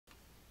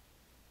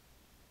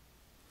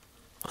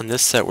On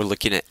this set we're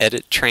looking at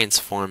edit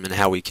transform and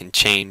how we can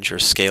change or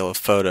scale a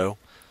photo,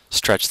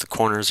 stretch the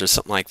corners or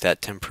something like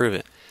that to improve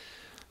it.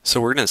 So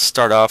we're going to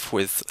start off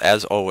with,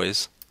 as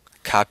always,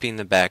 copying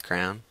the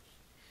background.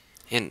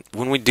 And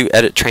when we do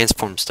edit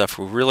transform stuff,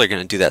 we're really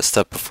going to do that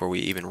stuff before we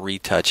even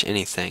retouch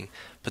anything.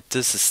 But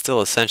this is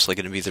still essentially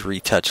going to be the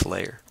retouch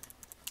layer.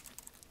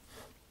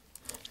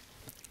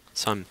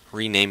 So I'm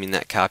renaming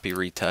that copy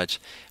retouch.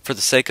 For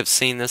the sake of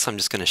seeing this, I'm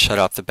just going to shut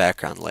off the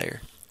background layer.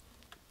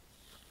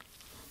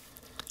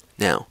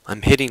 Now,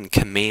 I'm hitting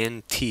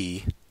Command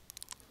T.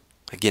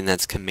 Again,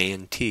 that's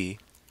Command T.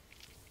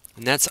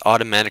 And that's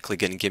automatically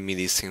going to give me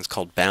these things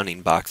called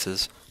bounding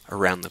boxes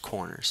around the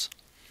corners.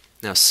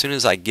 Now, as soon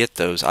as I get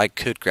those, I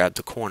could grab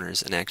the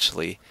corners and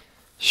actually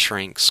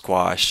shrink,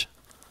 squash,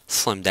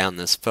 slim down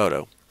this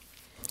photo.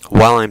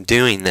 While I'm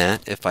doing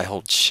that, if I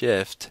hold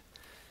Shift,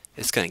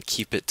 it's going to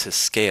keep it to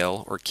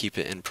scale or keep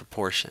it in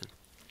proportion.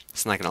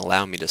 It's not going to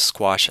allow me to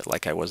squash it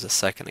like I was a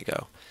second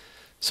ago.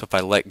 So if I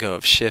let go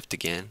of Shift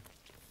again,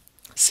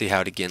 see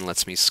how it again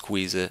lets me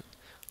squeeze it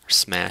or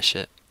smash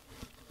it.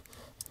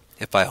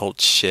 If I hold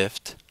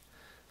Shift,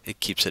 it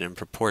keeps it in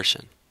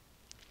proportion.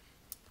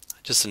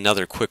 Just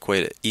another quick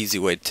way, easy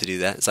way to do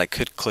that is I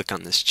could click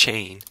on this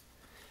chain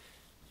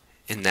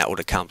and that would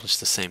accomplish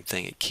the same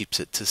thing. It keeps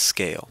it to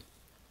scale.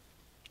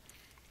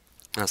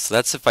 Now, so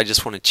that's if I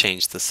just want to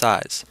change the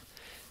size.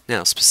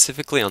 Now,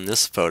 specifically on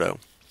this photo,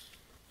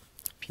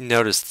 if you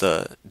notice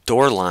the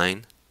door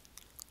line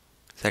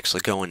is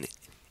actually going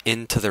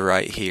into the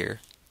right here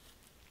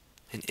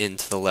and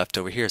into the left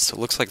over here, so it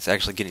looks like it's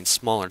actually getting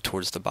smaller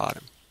towards the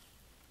bottom.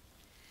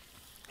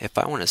 If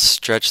I want to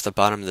stretch the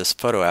bottom of this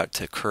photo out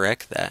to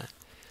correct that,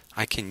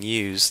 I can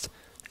use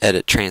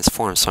Edit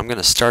Transform. So I'm going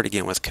to start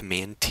again with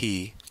Command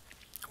T,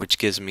 which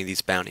gives me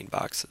these bounding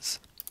boxes.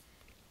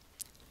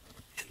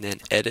 And then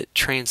Edit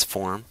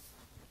Transform.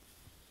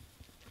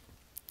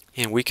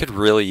 And we could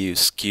really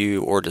use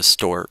Skew or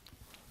Distort.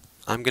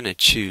 I'm going to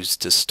choose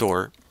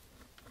Distort,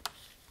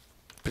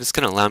 but it's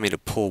going to allow me to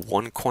pull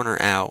one corner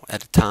out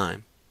at a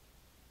time.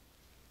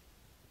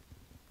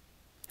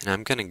 And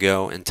I'm going to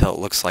go until it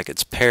looks like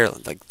it's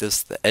parallel, like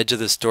this, the edge of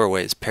this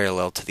doorway is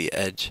parallel to the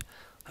edge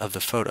of the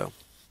photo.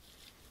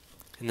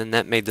 And then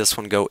that made this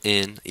one go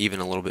in even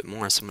a little bit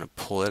more, so I'm going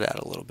to pull it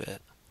out a little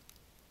bit.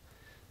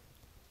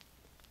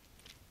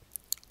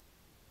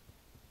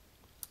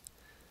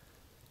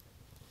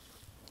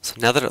 So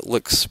now that it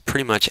looks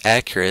pretty much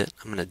accurate,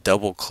 I'm going to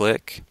double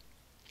click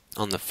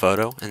on the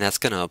photo and that's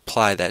going to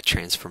apply that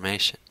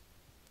transformation.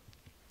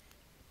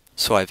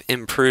 So I've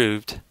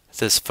improved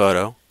this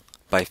photo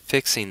by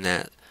fixing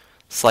that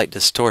slight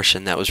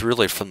distortion that was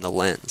really from the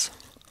lens.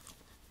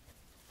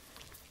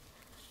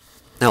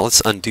 Now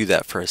let's undo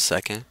that for a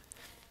second.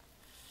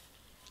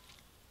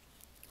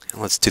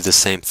 And let's do the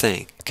same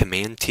thing.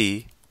 Command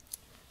T,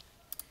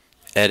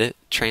 Edit,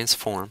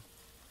 Transform.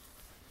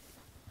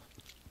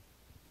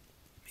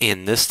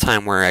 And this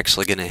time we're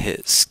actually going to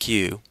hit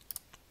Skew.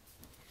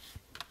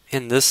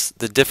 And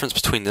the difference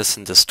between this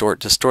and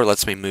Distort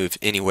lets me move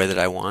any way that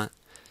I want.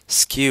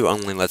 Skew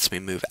only lets me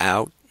move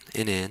out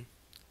and in,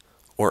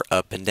 or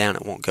up and down.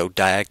 It won't go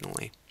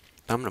diagonally.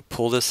 But I'm going to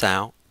pull this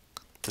out,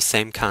 the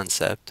same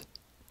concept.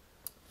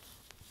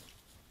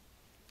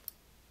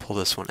 Pull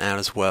this one out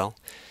as well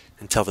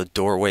until the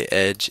doorway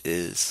edge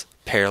is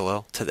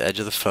parallel to the edge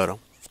of the photo.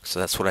 So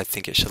that's what I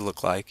think it should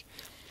look like.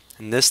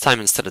 And this time,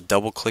 instead of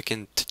double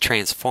clicking to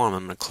transform,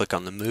 I'm going to click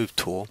on the Move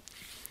tool.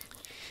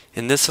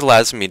 And this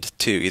allows me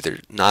to either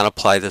not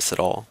apply this at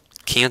all,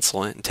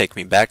 cancel it and take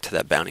me back to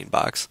that bounding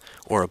box,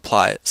 or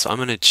apply it. So I'm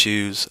going to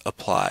choose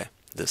Apply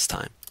this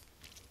time.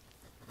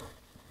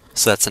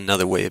 So that's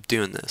another way of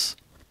doing this.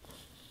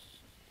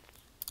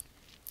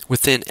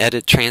 Within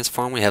Edit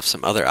Transform, we have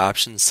some other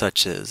options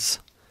such as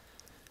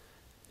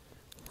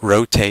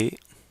Rotate,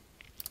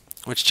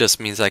 which just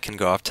means I can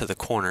go off to the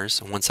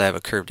corners. And once I have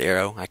a curved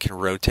arrow, I can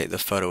rotate the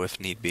photo if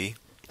need be.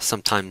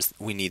 Sometimes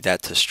we need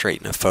that to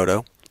straighten a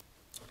photo.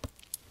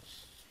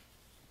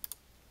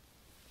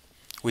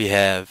 We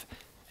have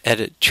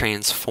Edit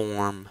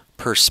Transform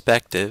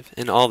Perspective,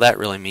 and all that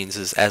really means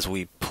is as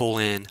we pull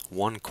in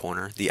one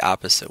corner, the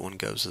opposite one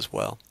goes as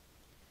well.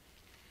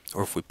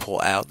 Or if we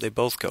pull out, they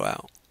both go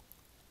out.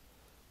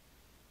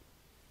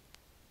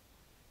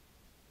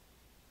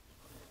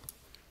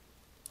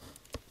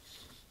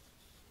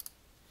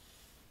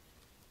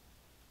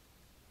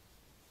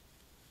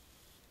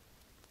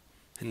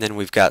 And then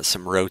we've got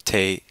some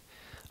rotate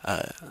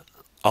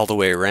all the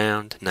way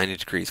around, 90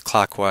 degrees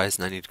clockwise,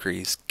 90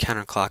 degrees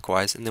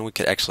counterclockwise, and then we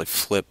could actually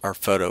flip our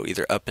photo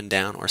either up and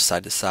down or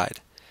side to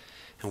side.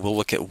 And we'll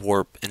look at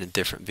warp in a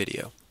different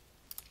video.